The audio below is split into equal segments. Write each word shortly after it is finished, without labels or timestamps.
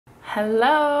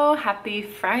Hello, happy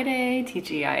Friday,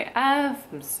 TGIF.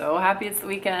 I'm so happy it's the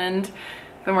weekend.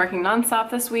 I've been working nonstop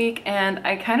this week and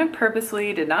I kind of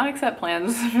purposely did not accept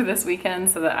plans for this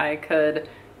weekend so that I could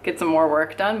get some more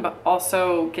work done, but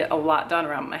also get a lot done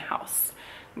around my house.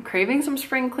 I'm craving some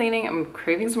spring cleaning, I'm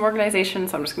craving some organization,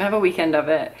 so I'm just gonna have a weekend of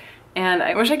it. And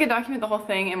I wish I could document the whole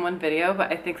thing in one video,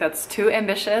 but I think that's too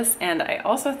ambitious. And I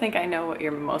also think I know what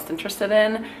you're most interested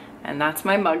in, and that's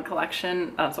my mug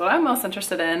collection. That's what I'm most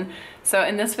interested in. So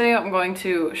in this video, I'm going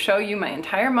to show you my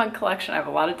entire mug collection. I have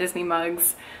a lot of Disney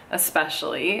mugs,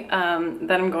 especially,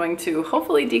 that I'm going to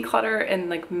hopefully declutter and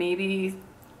like maybe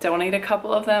donate a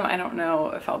couple of them. I don't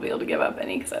know if I'll be able to give up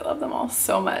any because I love them all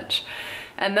so much.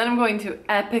 And then I'm going to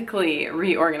epically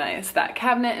reorganize that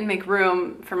cabinet and make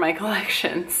room for my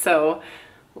collection. So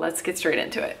let's get straight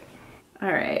into it.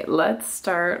 All right, let's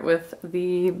start with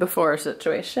the before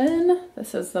situation.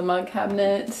 This is the mug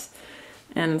cabinet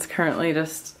and it's currently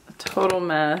just a total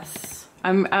mess.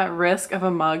 I'm at risk of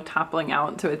a mug toppling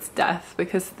out to its death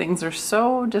because things are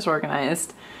so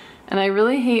disorganized. And I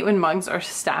really hate when mugs are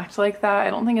stacked like that. I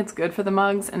don't think it's good for the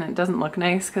mugs and it doesn't look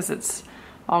nice because it's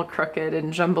all crooked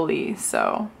and jumbly,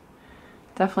 so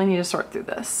definitely need to sort through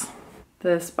this.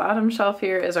 This bottom shelf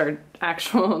here is our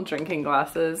actual drinking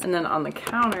glasses, and then on the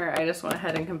counter I just went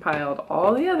ahead and compiled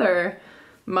all the other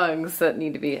mugs that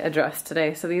need to be addressed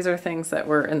today. So these are things that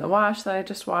were in the wash that I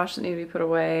just washed that need to be put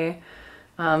away,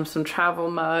 some travel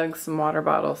mugs, some water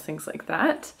bottles, things like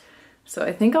that. So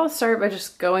I think I'll start by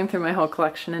just going through my whole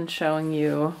collection and showing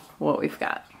you what we've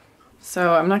got.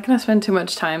 So I'm not going to spend too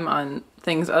much time on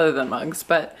things other than mugs,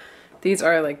 but these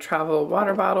are like travel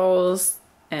water bottles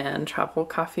and travel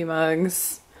coffee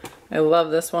mugs. I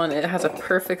love this one. It has a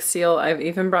perfect seal. I've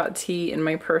even brought tea in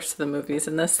my purse to the movies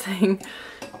in this thing.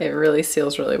 It really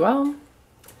seals really well.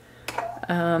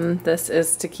 This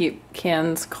is to keep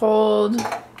cans cold.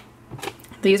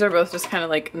 These are both just kind of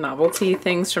like novelty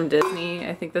things from Disney.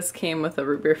 I think this came with a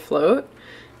root beer float.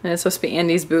 And it's supposed to be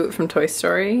Andy's boot from Toy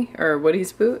Story, or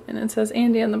Woody's boot, and it says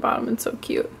Andy on the bottom. It's so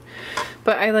cute.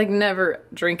 But I like never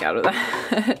drink out of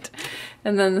that.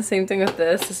 And then the same thing with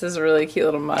this. This is a really cute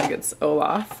little mug. It's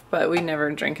Olaf, but we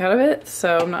never drink out of it,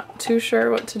 so I'm not too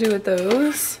sure what to do with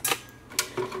those.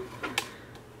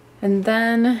 And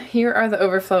then here are the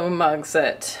overflow mugs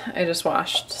that I just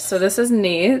washed. So this is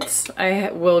Nate's. I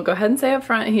will go ahead and say up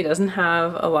front, he doesn't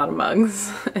have a lot of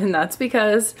mugs, and that's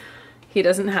because he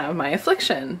doesn't have my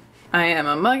affliction. I am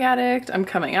a mug addict. I'm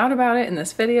coming out about it in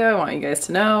this video. I want you guys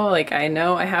to know, like, I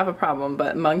know I have a problem,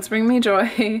 but mugs bring me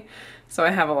joy, so I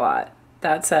have a lot.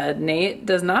 That said, Nate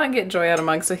does not get joy out of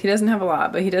mugs, so he doesn't have a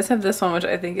lot, but he does have this one, which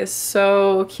I think is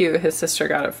so cute. His sister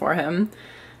got it for him.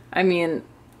 I mean,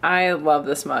 I love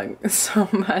this mug so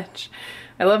much.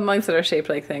 I love mugs that are shaped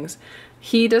like things.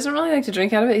 He doesn't really like to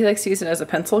drink out of it. He likes to use it as a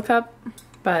pencil cup,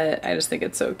 but I just think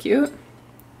it's so cute.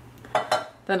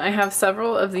 Then I have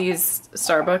several of these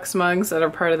Starbucks mugs that are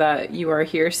part of that You Are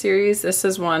Here series. This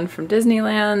is one from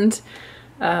Disneyland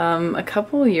a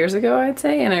couple years ago, I'd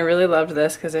say, and I really loved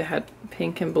this because it had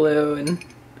pink and blue and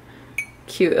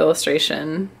cute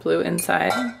illustration, blue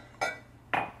inside.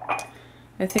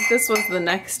 I think this was the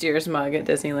next year's mug at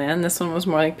Disneyland. This one was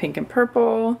more like pink and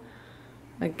purple.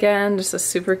 Again, just a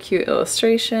super cute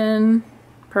illustration,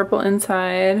 purple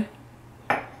inside.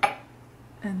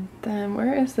 And then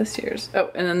where is this year's?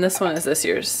 Oh, and then this one is this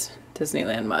year's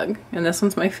Disneyland mug. And this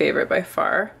one's my favorite by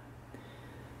far.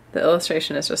 The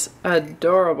illustration is just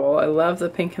adorable. I love the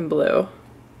pink and blue.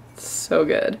 It's so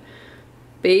good.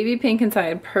 Baby pink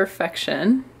inside,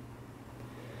 perfection.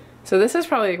 So this is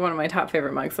probably one of my top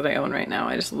favorite mugs that I own right now.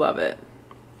 I just love it.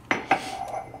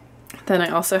 Then I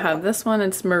also have this one.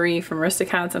 It's Marie from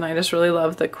Aristocats, and I just really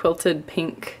love the quilted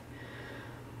pink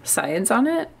sides on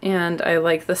it, and I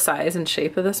like the size and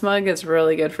shape of this mug. It's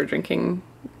really good for drinking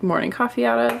morning coffee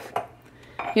out of.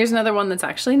 Here's another one that's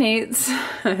actually Nate's.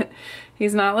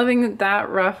 He's not living that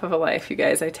rough of a life, you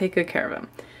guys. I take good care of him.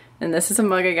 And this is a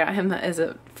mug I got him that is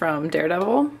from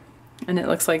Daredevil, and it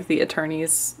looks like the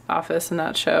attorney's office in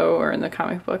that show or in the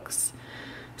comic books.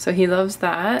 So he loves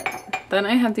that. Then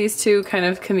I have these two kind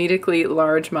of comedically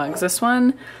large mugs. This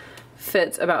one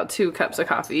fits about 2 cups of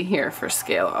coffee. Here for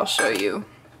scale, I'll show you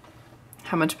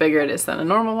how much bigger it is than a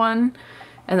normal one.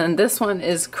 And then this one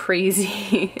is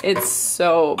crazy. It's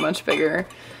so much bigger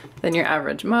than your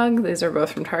average mug. These are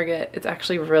both from Target. It's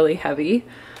actually really heavy,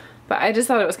 but I just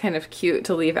thought it was kind of cute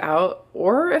to leave out,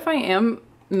 or if I am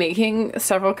making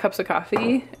several cups of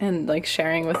coffee and like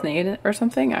sharing with Nate or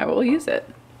something, I will use it.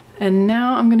 And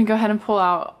now I'm gonna go ahead and pull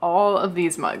out all of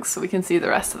these mugs so we can see the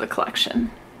rest of the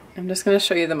collection. I'm just gonna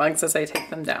show you the mugs as I take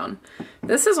them down.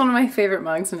 This is one of my favorite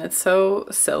mugs, and it's so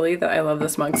silly that I love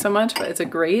this mug so much, but it's a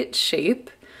great shape.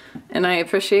 And I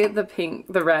appreciate the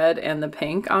pink, the red and the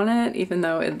pink on it, even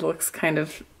though it looks kind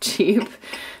of cheap.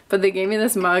 But they gave me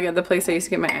this mug at the place I used to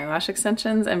get my eyelash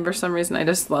extensions, and for some reason I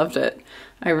just loved it.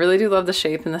 I really do love the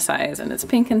shape and the size, and it's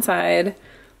pink inside,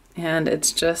 and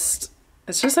it's just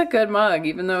a good mug,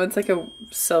 even though it's like a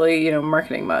silly, you know,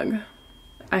 marketing mug.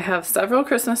 I have several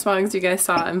Christmas mugs you guys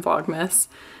saw in Vlogmas,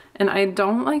 and I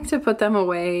don't like to put them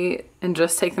away and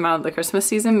just take them out of the Christmas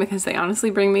season because they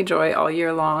honestly bring me joy all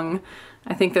year long.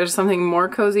 I think there's something more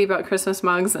cozy about Christmas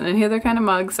mugs than any other kind of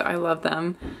mug, so I love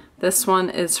them. This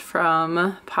one is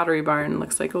from Pottery Barn.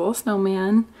 Looks like a little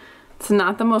snowman. It's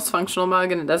not the most functional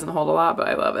mug and it doesn't hold a lot, but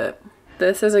I love it.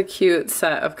 This is a cute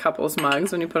set of couples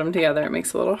mugs. When you put them together, it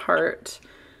makes a little heart.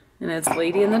 And it's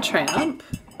Lady and the Tramp.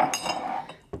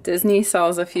 Disney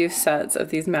sells a few sets of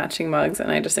these matching mugs,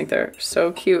 and I just think they're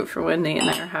so cute for when Nate and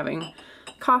I are having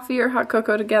coffee or hot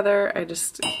cocoa together. I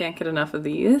just can't get enough of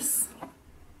these.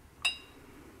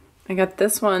 I got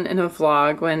this one in a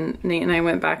vlog when Nate and I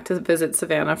went back to visit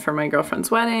Savannah for my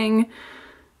girlfriend's wedding.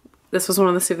 This was one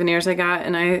of the souvenirs I got,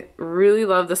 and I really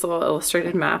love this little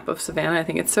illustrated map of Savannah. I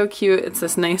think it's so cute. It's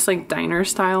this nice like diner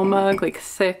style mug, like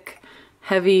thick,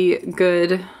 heavy,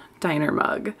 good diner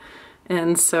mug.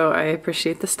 And so I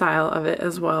appreciate the style of it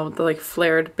as well, with the like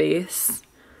flared base.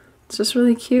 It's just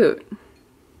really cute.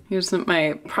 Here's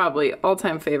my probably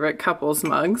all-time favorite couples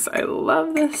mugs. I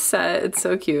love this set. It's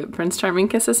so cute. Prince Charming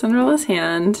kisses Cinderella's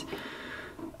hand.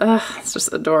 Ugh, it's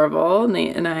just adorable.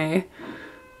 Nate and I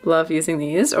love using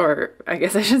these, or I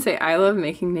guess I should say I love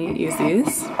making Nate use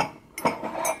these.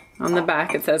 On the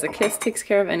back it says, "A kiss takes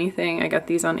care of anything." I got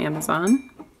these on Amazon.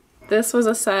 This was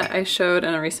a set I showed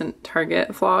in a recent Target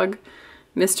vlog.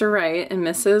 Mr. Right and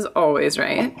Mrs. Always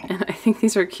Right. And I think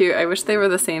these are cute. I wish they were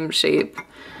the same shape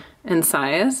and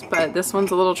size, but this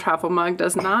one's a little travel mug.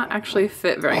 Does not actually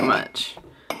fit very much,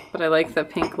 but I like the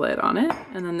pink lid on it.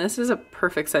 And then this is a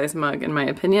perfect size mug in my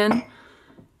opinion.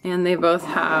 And they both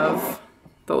have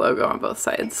the logo on both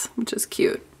sides, which is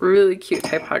cute. Really cute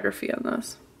typography on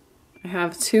those. I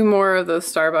have two more of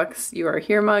those Starbucks You Are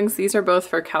Here mugs. These are both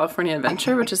for California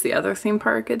Adventure, which is the other theme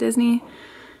park at Disney.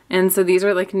 And so these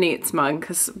are like Nate's mug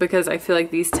because I feel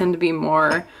like these tend to be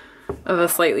more of a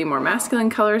slightly more masculine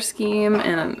color scheme,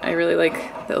 and I really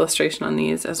like the illustration on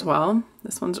these as well.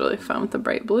 This one's really fun with the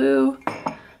bright blue,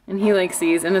 and he likes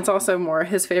these, and it's also more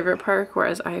his favorite park,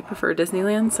 whereas I prefer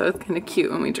Disneyland, so it's kind of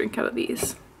cute when we drink out of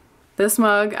these. This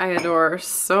mug I adore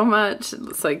so much.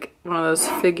 It's like one of those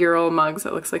figural mugs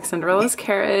that looks like Cinderella's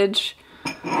carriage.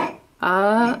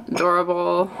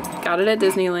 Adorable. Got it at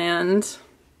Disneyland.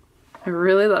 I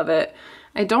really love it.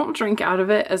 I don't drink out of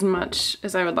it as much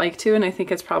as I would like to, and I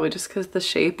think it's probably just because the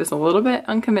shape is a little bit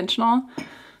unconventional.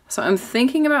 So I'm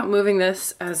thinking about moving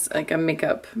this as like a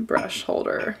makeup brush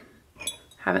holder.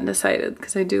 Haven't decided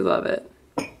because I do love it.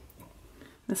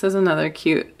 This is another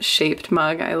cute shaped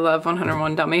mug. I love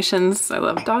 101 Dalmatians. I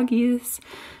love doggies.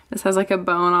 This has like a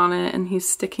bone on it and he's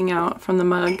sticking out from the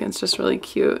mug. It's just really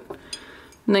cute.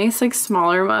 Nice like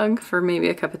smaller mug for maybe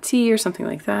a cup of tea or something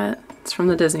like that. It's from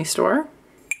the Disney store.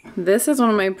 This is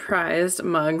one of my prized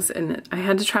mugs, and I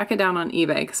had to track it down on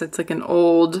eBay because it's like an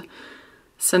old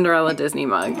Cinderella Disney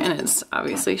mug, and it's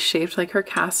obviously shaped like her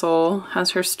castle,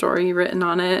 has her story written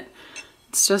on it.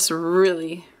 It's just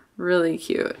really, really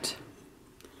cute.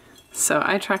 So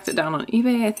I tracked it down on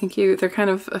eBay. I think they're kind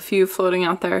of a few floating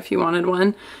out there if you wanted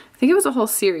one. I think it was a whole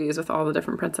series with all the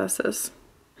different princesses.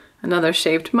 Another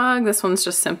shaped mug. This one's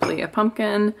just simply a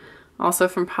pumpkin, also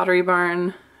from Pottery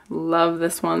Barn. Love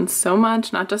this one so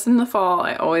much, not just in the fall,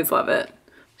 I always love it.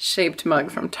 Shaped mug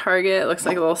from Target. It looks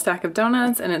like a little stack of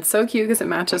donuts, and it's so cute because it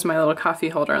matches my little coffee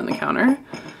holder on the counter.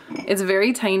 It's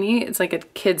very tiny. It's like a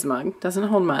kid's mug. Doesn't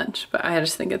hold much, but I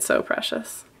just think it's so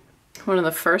precious. One of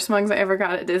the first mugs I ever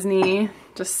got at Disney.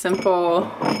 Just simple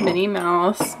Minnie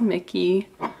Mouse, Mickey,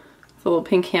 with a little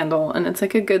pink handle, and it's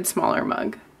like a good smaller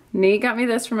mug. Nate got me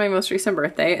this for my most recent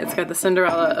birthday. It's got the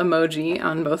Cinderella emoji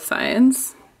on both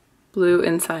sides. Blue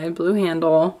inside, blue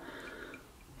handle.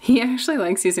 He actually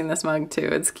likes using this mug too.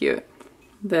 It's cute.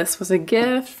 This was a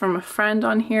gift from a friend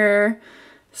on here.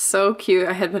 So cute.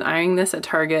 I had been eyeing this at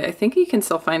Target. I think you can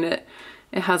still find it.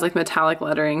 It has like metallic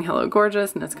lettering, Hello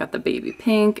Gorgeous, and it's got the baby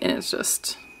pink, and it's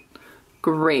just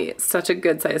great. Such a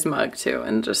good size mug too,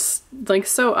 and just like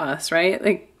so us, right?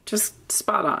 Like just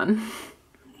spot on.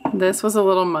 This was a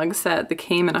little mug set that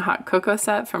came in a hot cocoa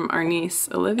set from our niece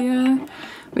Olivia.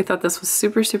 We thought this was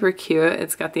super, super cute.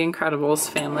 It's got the Incredibles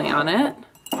family on it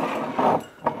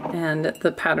and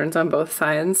the patterns on both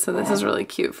sides. So this is really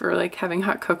cute for like having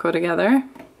hot cocoa together.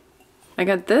 I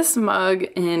got this mug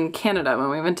in Canada when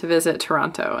we went to visit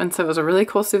Toronto, and so it was a really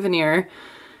cool souvenir.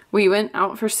 We went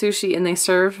out for sushi and they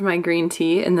served my green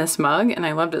tea in this mug, and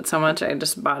I loved it so much I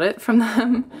just bought it from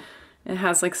them. It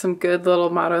has like some good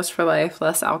little mottos for life,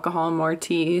 less alcohol, more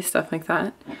tea, stuff like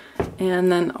that.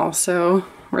 And then also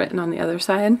written on the other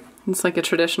side, it's like a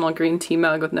traditional green tea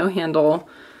mug with no handle.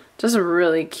 Just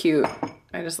really cute.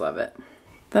 I just love it.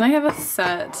 Then I have a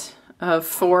set of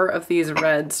 4 of these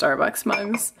red Starbucks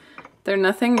mugs. They're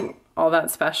nothing all that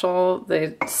special.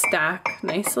 They stack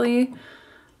nicely,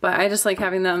 but I just like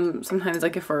having them sometimes,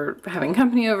 like if we're having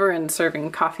company over and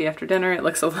serving coffee after dinner, it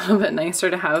looks a little bit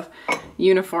nicer to have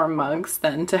uniform mugs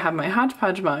than to have my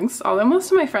hodgepodge mugs. Although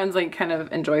most of my friends like kind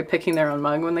of enjoy picking their own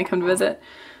mug when they come to visit.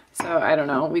 So I don't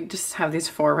know, we just have these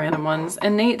 4 random ones.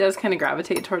 And Nate does kind of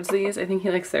gravitate towards these. I think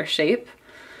he likes their shape.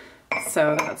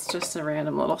 So that's just a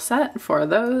random little set for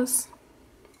those.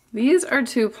 These are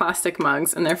 2 plastic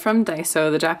mugs, and they're from Daiso,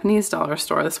 the Japanese dollar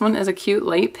store. This one is a cute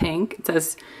light pink. It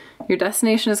says, "Your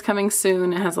destination is coming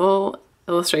soon." It has a little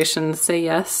illustration, "Say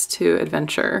yes to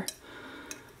adventure."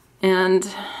 And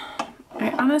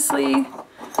I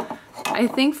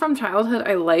think from childhood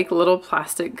I like little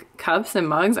plastic cups and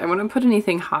mugs. I wouldn't put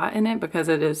anything hot in it because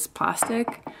it is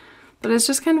plastic, but it's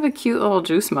just kind of a cute little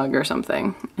juice mug or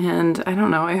something. And I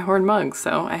don't know, I hoard mugs,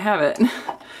 so I have it.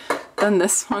 Then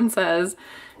this one says,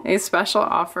 "A special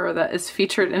offer that is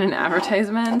featured in an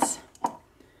advertisement."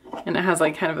 And it has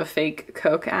like kind of a fake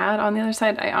Coke ad on the other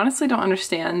side. I honestly don't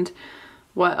understand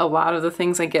what a lot of the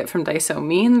things I get from Daiso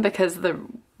mean because the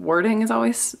wording is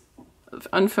always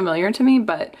unfamiliar to me,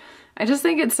 but I just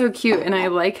think it's so cute, and I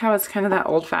like how it's kind of that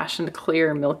old-fashioned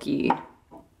clear milky,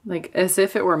 like as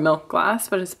if it were milk glass,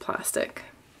 but it's plastic.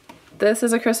 This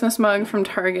is a Christmas mug from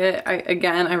Target.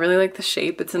 Again, I really like the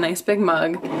shape. It's a nice big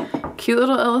mug, cute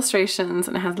little illustrations,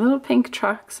 and it has little pink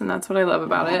trucks, and that's what I love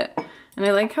about it. And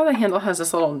I like how the handle has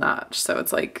this little notch, so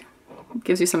it's like,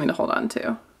 gives you something to hold on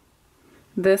to.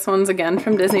 This one's again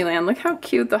from Disneyland. Look how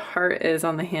cute the heart is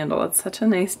on the handle. It's such a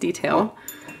nice detail.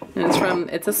 And it's from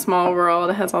It's a Small World.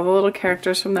 It has all the little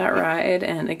characters from that ride,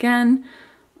 and again,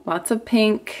 lots of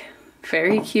pink,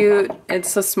 very cute.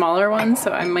 It's a smaller one,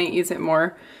 so I might use it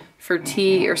more for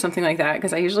tea or something like that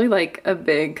because I usually like a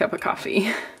big cup of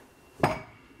coffee.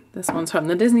 This one's from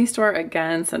the Disney store,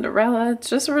 again, Cinderella. It's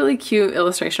just a really cute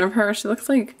illustration of her. She looks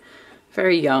like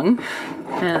very young,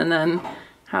 and then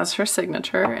has her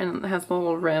signature, and it has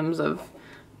little rims of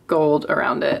gold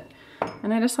around it.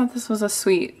 And I just thought this was a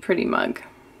sweet, pretty mug.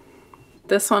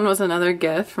 This one was another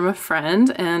gift from a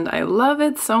friend, and I love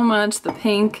it so much. The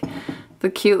pink, the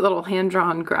cute little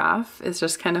hand-drawn graph is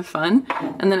just kind of fun.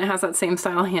 And then it has that same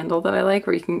style handle that I like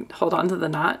where you can hold on to the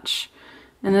notch.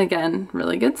 And again,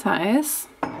 really good size.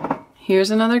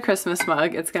 Here's another Christmas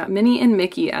mug. It's got Minnie and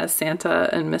Mickey as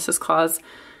Santa and Mrs. Claus,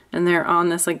 and they're on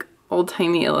this like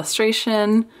old-timey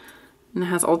illustration, and it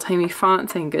has old-timey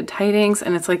font saying "Good Tidings,"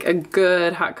 and it's like a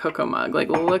good hot cocoa mug. Like,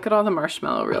 look at all the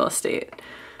marshmallow real estate.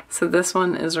 So this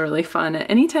one is really fun at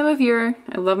any time of year.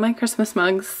 I love my Christmas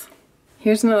mugs.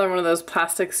 Here's another one of those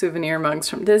plastic souvenir mugs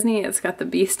from Disney. It's got the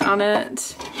Beast on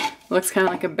it. Looks kind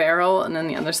of like a barrel, and then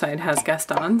the other side has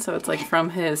Gaston, so it's like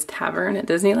from his tavern at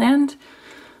Disneyland.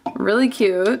 Really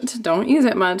cute. Don't use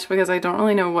it much because I don't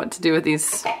really know what to do with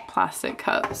these plastic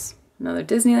cups. Another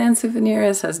Disneyland souvenir.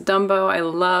 It says Dumbo. I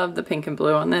love the pink and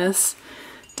blue on this.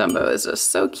 Dumbo is just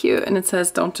so cute, and it says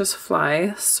 "Don't just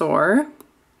fly, soar."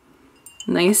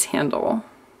 Nice handle.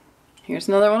 Here's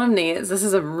another one of Nate's. This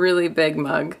is a really big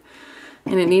mug,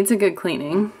 and it needs a good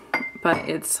cleaning, but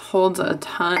it holds a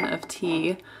ton of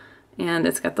tea, and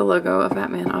it's got the logo of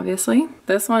Batman, obviously.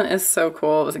 This one is so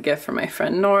cool. It was a gift from my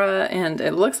friend Nora, and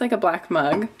it looks like a black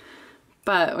mug,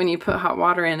 but when you put hot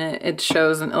water in it, it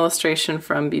shows an illustration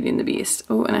from Beauty and the Beast.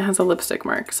 Oh, and it has a lipstick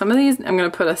mark. Some of these I'm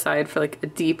gonna put aside for like a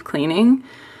deep cleaning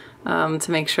to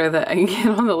make sure that I can get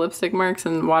all the lipstick marks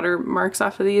and water marks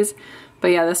off of these. But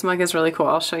yeah, this mug is really cool.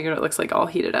 I'll show you what it looks like all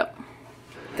heated up.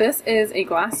 This is a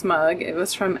glass mug. It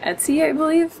was from Etsy, I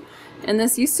believe. And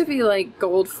this used to be like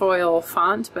gold foil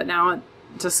font, but now it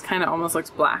just kind of almost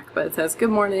looks black. But it says "Good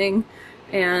morning."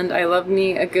 And I love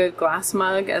me a good glass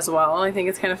mug as well. I think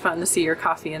it's kind of fun to see your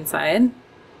coffee inside.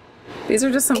 These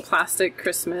are just some plastic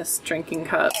Christmas drinking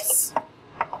cups.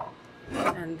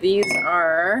 And these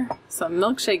are some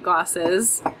milkshake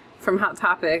glasses from Hot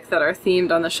Topic that are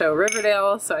themed on the show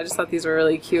Riverdale. So I just thought these were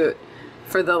really cute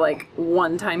for the like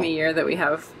one time a year that we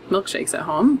have milkshakes at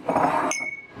home.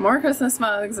 More Christmas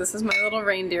mugs. This is my little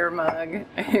reindeer mug.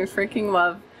 I freaking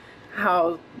love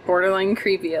how borderline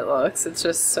creepy it looks. It's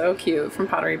just so cute from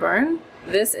Pottery Barn.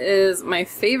 This is my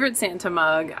favorite Santa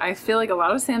mug. I feel like a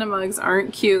lot of Santa mugs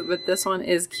aren't cute, but this one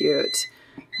is cute.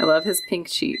 I love his pink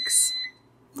cheeks.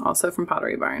 Also from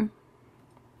Pottery Barn.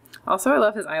 Also, I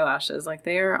love his eyelashes. Like,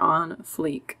 they are on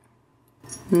fleek.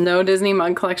 No Disney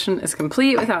mug collection is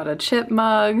complete without a chip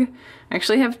mug. I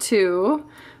actually have two.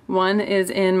 One is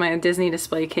in my Disney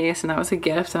display case, and that was a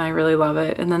gift, and I really love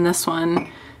it. And then this one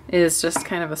is just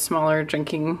kind of a smaller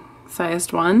drinking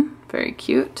sized one. Very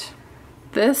cute.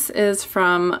 This is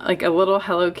from like a little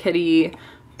Hello Kitty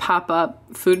pop-up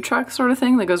food truck sort of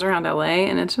thing that goes around LA,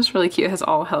 and it's just really cute. It has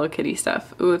all Hello Kitty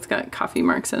stuff. Ooh, it's got coffee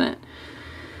marks in it.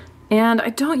 And I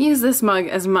don't use this mug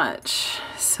as much,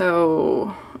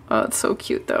 so oh, it's so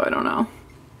cute though, I don't know.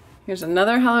 Here's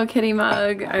another Hello Kitty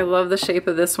mug. I love the shape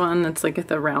of this one. It's like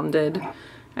the rounded.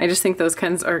 I just think those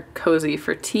kinds are cozy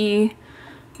for tea,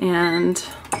 and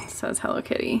it says Hello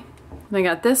Kitty. And I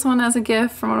got this one as a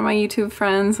gift from one of my YouTube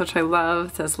friends, which I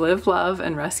love. It says live, love,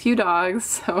 and rescue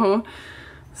dogs.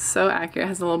 So accurate. It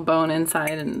has a little bone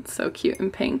inside and it's so cute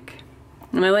and pink.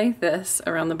 And I like this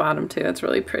around the bottom too. It's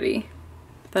really pretty.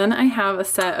 Then I have a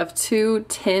set of 2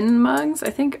 tin mugs, I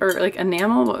think, or like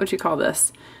enamel. What would you call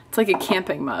this? It's like a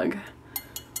camping mug.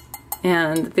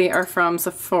 And they are from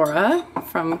Sephora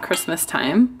from Christmas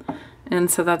time.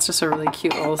 And so that's just a really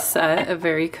cute little set, a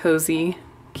very cozy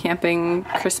camping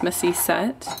Christmassy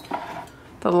set.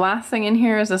 The last thing in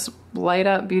here is this light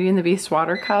up Beauty and the Beast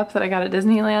water cup that I got at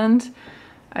Disneyland.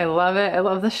 I love it. I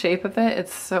love the shape of it.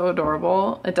 It's so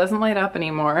adorable. It doesn't light up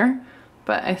anymore,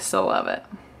 but I still love it.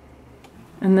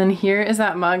 And then here is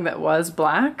that mug that was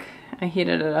black. I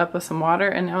heated it up with some water,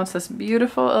 and now it's this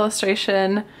beautiful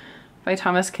illustration by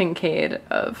Thomas Kincaid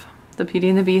of the Beauty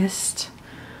and the Beast.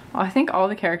 Well, I think all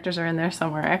the characters are in there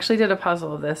somewhere. I actually did a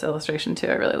puzzle of this illustration too.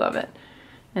 I really love it.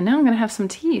 And now I'm gonna have some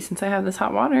tea since I have this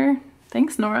hot water.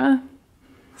 Thanks, Nora.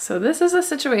 So this is a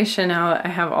situation now that I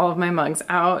have all of my mugs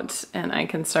out and I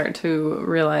can start to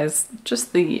realize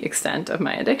just the extent of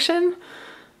my addiction.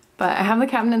 But I have the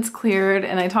cabinets cleared,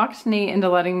 and I talked Nate into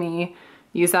letting me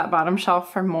use that bottom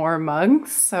shelf for more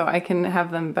mugs so I can have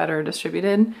them better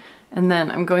distributed. And then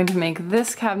I'm going to make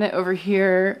this cabinet over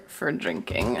here for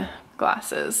drinking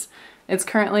glasses. It's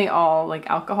currently all like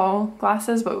alcohol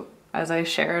glasses, but as I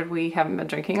shared, we haven't been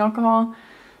drinking alcohol.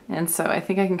 And so I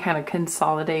think I can kind of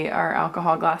consolidate our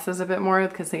alcohol glasses a bit more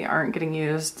because they aren't getting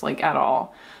used like at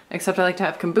all. Except I like to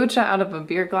have kombucha out of a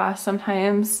beer glass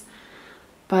sometimes.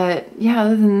 But yeah,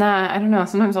 other than that, I don't know.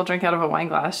 Sometimes I'll drink out of a wine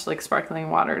glass, like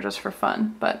sparkling water, just for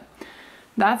fun. But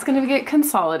that's gonna get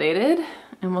consolidated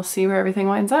and we'll see where everything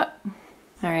winds up.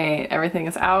 All right, everything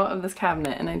is out of this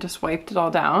cabinet and I just wiped it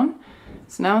all down.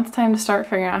 So now it's time to start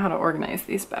figuring out how to organize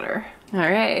these better. All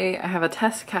right, I have a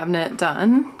test cabinet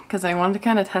done because I wanted to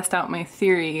kind of test out my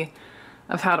theory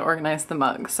of how to organize the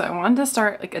mugs. So I wanted to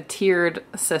start like a tiered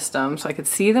system so I could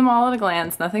see them all at a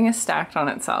glance. Nothing is stacked on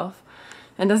itself.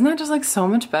 And doesn't that just look so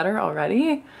much better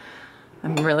already?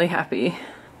 I'm really happy.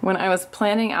 When I was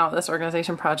planning out this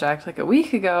organization project like a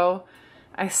week ago,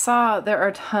 I saw there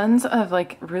are tons of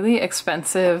like really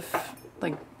expensive,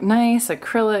 like nice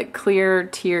acrylic clear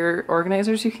tier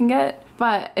organizers you can get.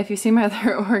 But if you see my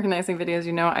other organizing videos,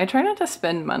 you know I try not to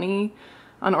spend money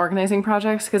on organizing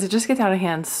projects because it just gets out of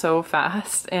hand so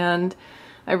fast. And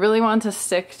I really want to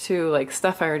stick to like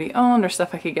stuff I already owned or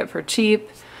stuff I could get for cheap.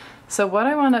 So what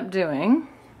I wound up doing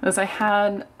is I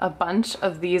had a bunch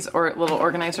of these little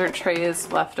organizer trays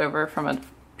left over from a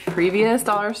previous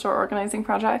dollar store organizing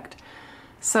project.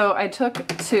 So I took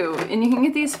 2, and you can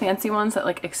get these fancy ones that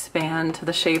like expand to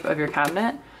the shape of your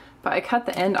cabinet, but I cut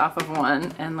the end off of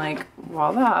one and like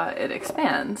voila, it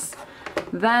expands.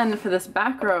 Then for this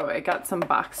back row, I got some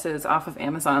boxes off of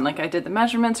Amazon. Like I did the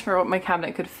measurements for what my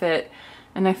cabinet could fit,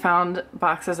 and I found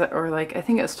boxes that were like, I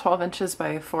think it was 12 inches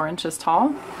by 4 inches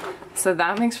tall. So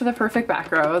that makes for the perfect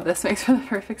back row. This makes for the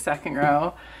perfect second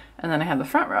row. And then I have the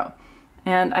front row.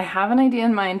 And I have an idea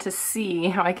in mind to see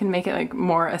how I can make it like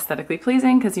more aesthetically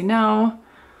pleasing, because you know,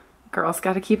 girl's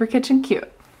gotta keep her kitchen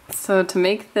cute. So to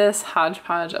make this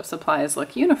hodgepodge of supplies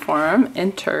look uniform,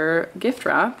 enter gift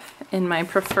wrap in my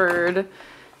preferred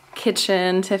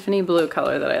kitchen Tiffany blue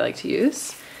color that I like to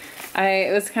use.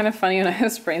 It was kind of funny when I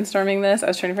was brainstorming this, I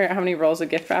was trying to figure out how many rolls of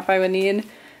gift wrap I would need.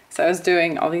 So I was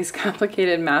doing all these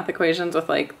complicated math equations with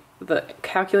like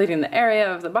calculating the area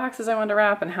of the boxes I wanted to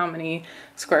wrap and how many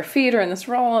square feet are in this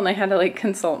roll, and I had to like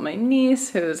consult my niece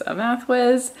who's a math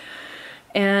whiz.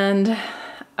 And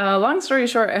long story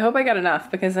short, I hope I got enough,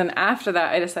 because then after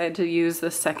that I decided to use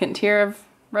the second tier of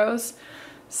rows.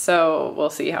 So we'll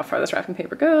see how far this wrapping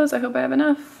paper goes. I hope I have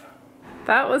enough.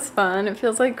 That was fun. It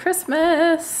feels like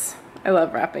Christmas. I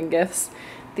love wrapping gifts.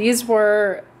 These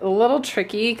were a little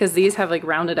tricky because these have like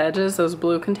rounded edges, those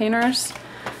blue containers.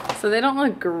 So they don't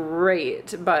look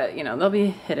great, but you know, they'll be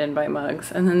hidden by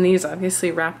mugs. And then these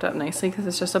obviously wrapped up nicely because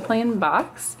it's just a plain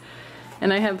box.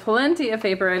 And I have plenty of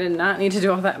paper. I did not need to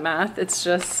do all that math. It's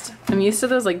just, I'm used to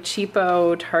those like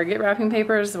cheapo Target wrapping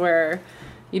papers where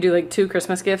you do like 2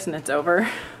 Christmas gifts and it's over.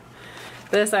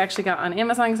 This I actually got on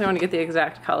Amazon because I want to get the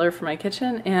exact color for my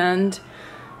kitchen, and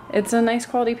it's a nice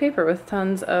quality paper with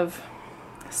tons of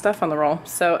stuff on the roll.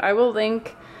 So I will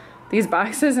link these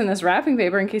boxes and this wrapping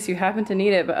paper in case you happen to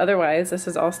need it, but otherwise this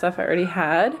is all stuff I already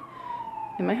had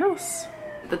in my house.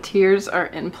 The tiers are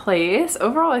in place.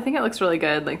 Overall, I think it looks really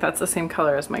good. Like that's the same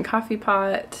color as my coffee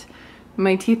pot,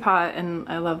 my teapot, and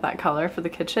I love that color for the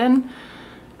kitchen.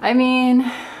 I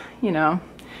mean, you know,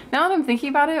 now that I'm thinking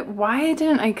about it, why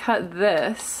didn't I cut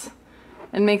this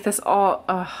and make this all,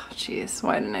 oh geez,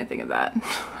 why didn't I think of that?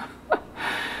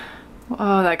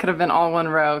 Oh, that could have been all one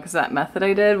row because that method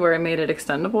I did where I made it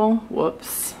extendable,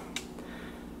 whoops.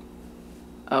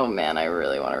 Oh man, I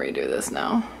really want to redo this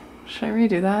now. Should I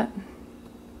redo that?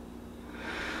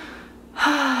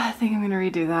 I think I'm gonna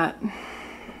redo that.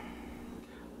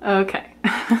 Okay,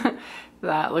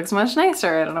 that looks much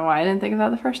nicer. I don't know why I didn't think of that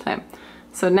the first time.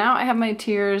 So now I have my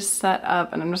tiers set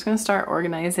up and I'm just gonna start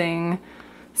organizing,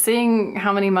 seeing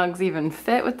how many mugs even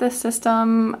fit with this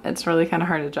system. It's really kind of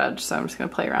hard to judge, so I'm just gonna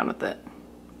play around with it.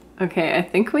 Okay, I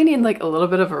think we need like a little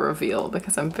bit of a reveal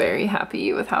because I'm very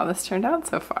happy with how this turned out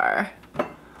so far.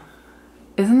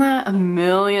 Isn't that a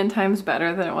million times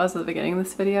better than it was at the beginning of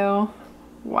this video?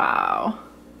 Wow.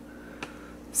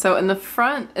 So in the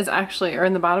front is actually, or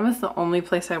in the bottom is the only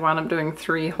place I wound up doing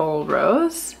 3 whole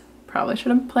rows. Probably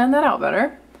should have planned that out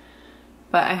better.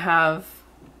 But I have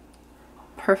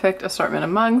perfect assortment of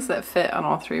mugs that fit on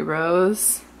all 3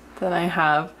 rows. Then I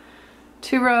have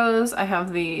 2 rows. I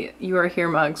have the You Are Here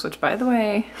mugs, which by the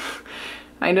way,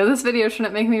 I know this video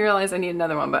shouldn't make me realize I need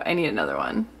another one, but I need another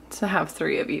one to have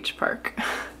 3 of each park.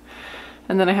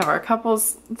 And then I have our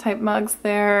couples type mugs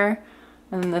there.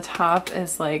 And then the top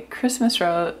is like Christmas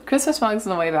mugs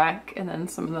on the way back, and then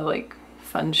some of the like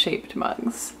fun shaped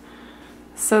mugs.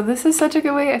 So this is such a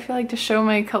good way, I feel like, to show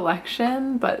my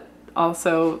collection, but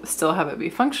also still have it be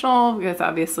functional, because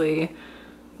obviously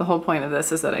the whole point of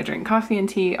this is that I drink coffee and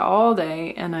tea all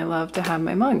day and I love to have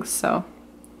my mugs. So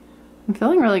I'm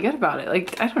feeling really good about it.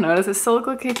 Like, I don't know, does it still look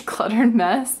like a cluttered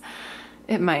mess?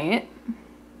 It might,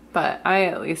 but I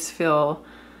at least feel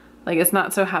like it's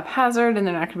not so haphazard and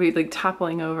they're not gonna be like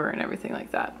toppling over and everything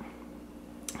like that.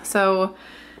 So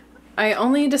I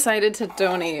only decided to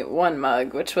donate 1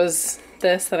 mug, which was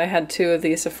this, that I had 2 of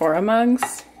these Sephora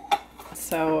mugs.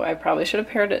 So I probably should have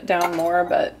pared it down more,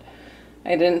 but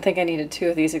I didn't think I needed 2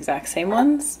 of these exact same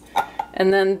ones.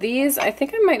 And then these, I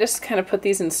think I might just kind of put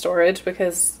these in storage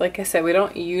because, like I said, we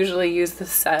don't usually use the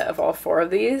set of all 4 of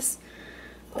these.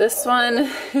 This one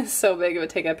is so big it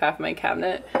would take up half my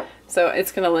cabinet. So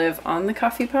it's gonna live on the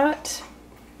coffee pot.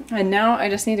 And now I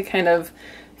just need to kind of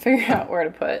figure out where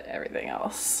to put everything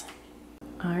else.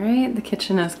 All right, the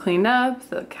kitchen is cleaned up,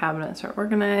 the cabinets are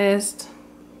organized.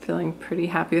 Feeling pretty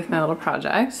happy with my little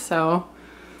project. So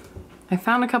I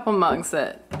found a couple mugs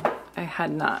that I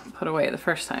had not put away the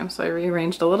first time. So I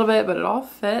rearranged a little bit, but it all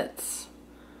fits.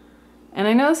 And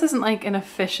I know this isn't like an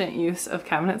efficient use of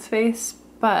cabinet space,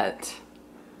 but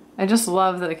I just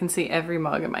love that I can see every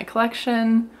mug in my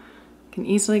collection. I can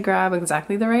easily grab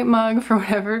exactly the right mug for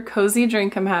whatever cozy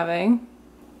drink I'm having.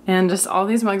 And just all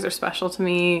these mugs are special to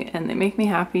me and they make me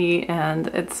happy, and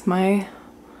it's my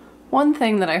one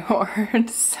thing that I hoard.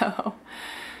 So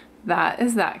that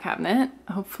is that cabinet.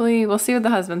 Hopefully we'll see what the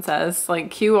husband says. Like,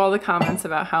 cue all the comments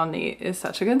about how Nate is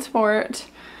such a good sport.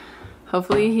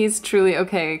 Hopefully he's truly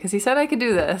okay, because he said I could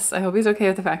do this. I hope he's okay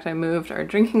with the fact I moved our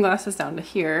drinking glasses down to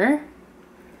here.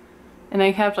 And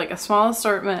I kept like a small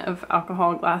assortment of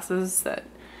alcohol glasses that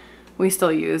we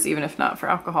still use even if not for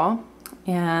alcohol.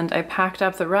 And I packed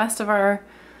up the rest of our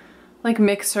like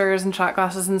mixers and shot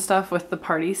glasses and stuff with the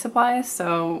party supplies.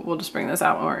 So we'll just bring those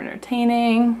out when we're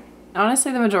entertaining.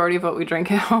 Honestly, the majority of what we drink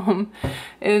at home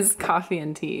is coffee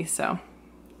and tea. So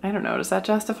I don't know, does that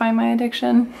justify my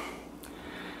addiction?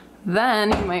 Then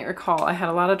you might recall I had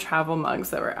a lot of travel mugs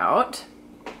that were out.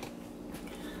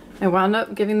 I wound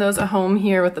up giving those a home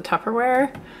here with the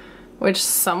Tupperware, which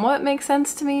somewhat makes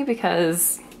sense to me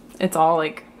because it's all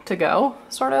like to go,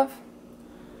 sort of.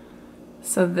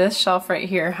 So this shelf right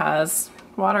here has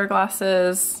water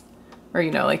glasses, or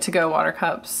you know, like to go water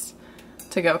cups,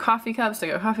 to go coffee cups,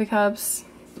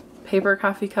 paper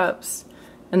coffee cups,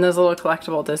 and those little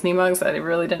collectible Disney mugs that I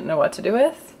really didn't know what to do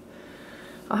with.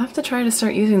 I'll have to try to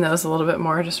start using those a little bit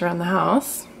more just around the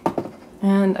house.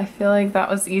 And I feel like that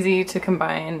was easy to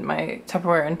combine my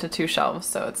Tupperware into 2 shelves,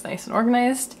 so it's nice and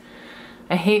organized.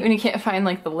 I hate when you can't find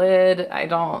like the lid. I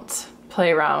don't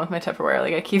play around with my Tupperware,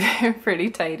 like I keep it pretty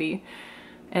tidy.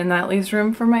 And that leaves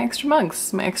room for my extra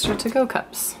mugs, my extra to-go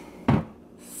cups.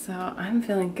 So I'm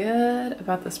feeling good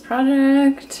about this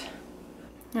project.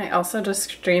 I also just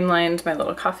streamlined my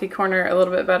little coffee corner a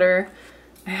little bit better.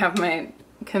 I have my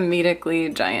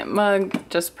comedically giant mug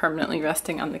just permanently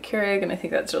resting on the Keurig, and I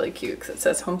think that's really cute because it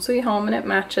says Home Sweet Home and it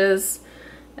matches.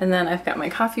 And then I've got my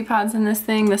coffee pods in this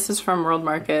thing. This is from World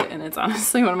Market and it's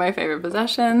honestly one of my favorite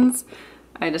possessions.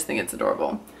 I just think it's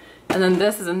adorable. And then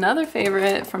this is another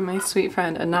favorite from my sweet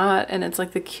friend Nauert, and it's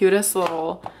like the cutest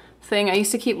little thing. I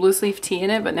used to keep loose leaf tea in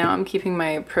it, but now I'm keeping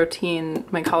my protein,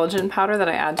 my collagen powder that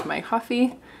I add to my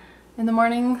coffee in the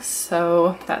morning.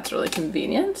 So that's really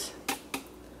convenient.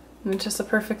 And it's just a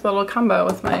perfect little combo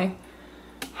with my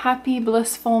happy,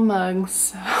 blissful mugs.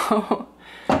 So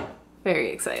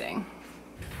very exciting.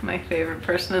 My favorite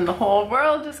person in the whole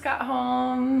world just got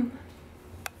home.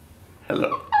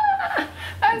 Hello.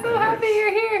 I'm so happy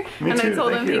you're here. Me and too, I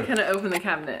told thank him you. he couldn't open the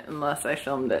cabinet unless I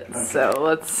filmed it. Okay. So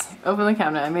let's open the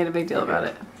cabinet. I made a big deal about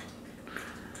it.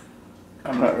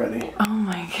 I'm not ready. Oh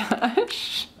my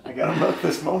gosh. I gotta milk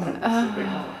this moment. It's a big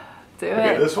moment. Do it.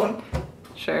 Okay, this one?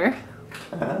 Sure.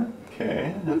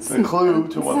 Okay, that's a clue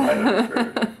to what might have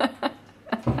occurred.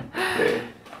 Okay.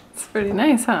 It's pretty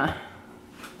nice, huh?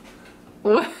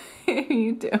 What are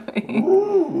you doing?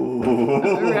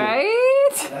 Ooh.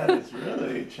 Right? That is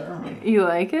really charming. You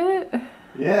like it?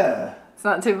 Yeah. It's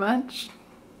not too much?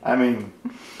 I mean,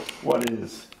 what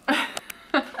is?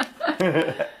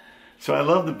 So I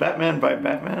love the Batman by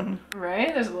Batman.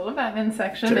 Right? There's a little Batman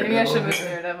section. Maybe I should move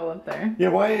Daredevil up there. Yeah,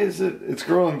 why is it's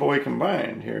girl and boy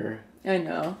combined here? I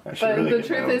know. But really the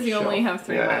truth is you only have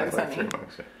 3 mugs, like honey. 3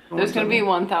 mugs. Yeah. There's going to be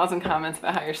 1,000 comments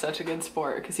about how you're such a good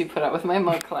sport because you put up with my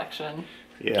mug collection.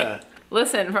 Yeah.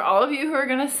 Listen, for all of you who are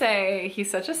going to say he's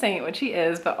such a saint, which he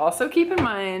is, but also keep in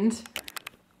mind,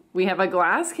 we have a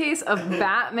glass case of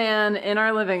Batman in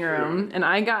our living room, and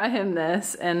I got him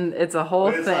this, and it's a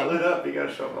whole thing. It's not lit up, you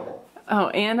gotta show them the whole. Oh,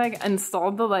 and I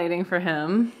installed the lighting for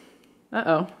him.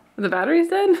 Uh-oh. The battery's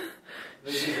dead?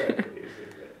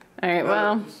 Alright,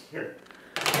 well, Here.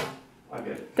 I'll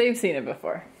get it. They've seen it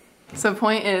before. So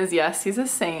point is, yes, he's a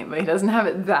saint, but he doesn't have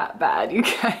it that bad, you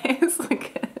guys.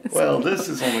 Look at this. Well, this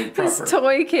is only proper. This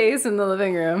toy case in the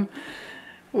living room.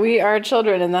 We are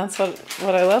children, and that's what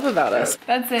I love about us.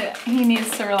 That's it. He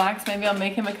needs to relax. Maybe I'll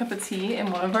make him a cup of tea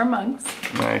in one of our mugs.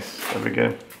 Nice, that'd be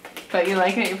good. But you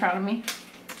like it? You're proud of me?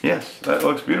 Yes, that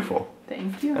looks beautiful.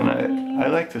 Thank you. And I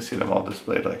like to see them all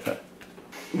displayed like that.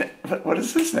 But what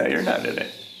is this now? You're not in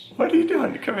it. What are you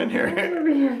doing? Come in here. Over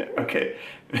here. Okay,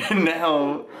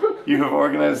 now you have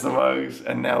organized the mugs,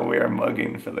 and now we are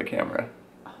mugging for the camera.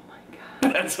 Oh my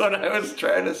god. That's what I was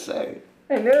trying to say.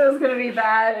 I knew it was going to be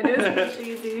bad. I knew it was going to be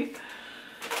cheesy.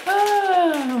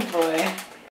 Oh boy.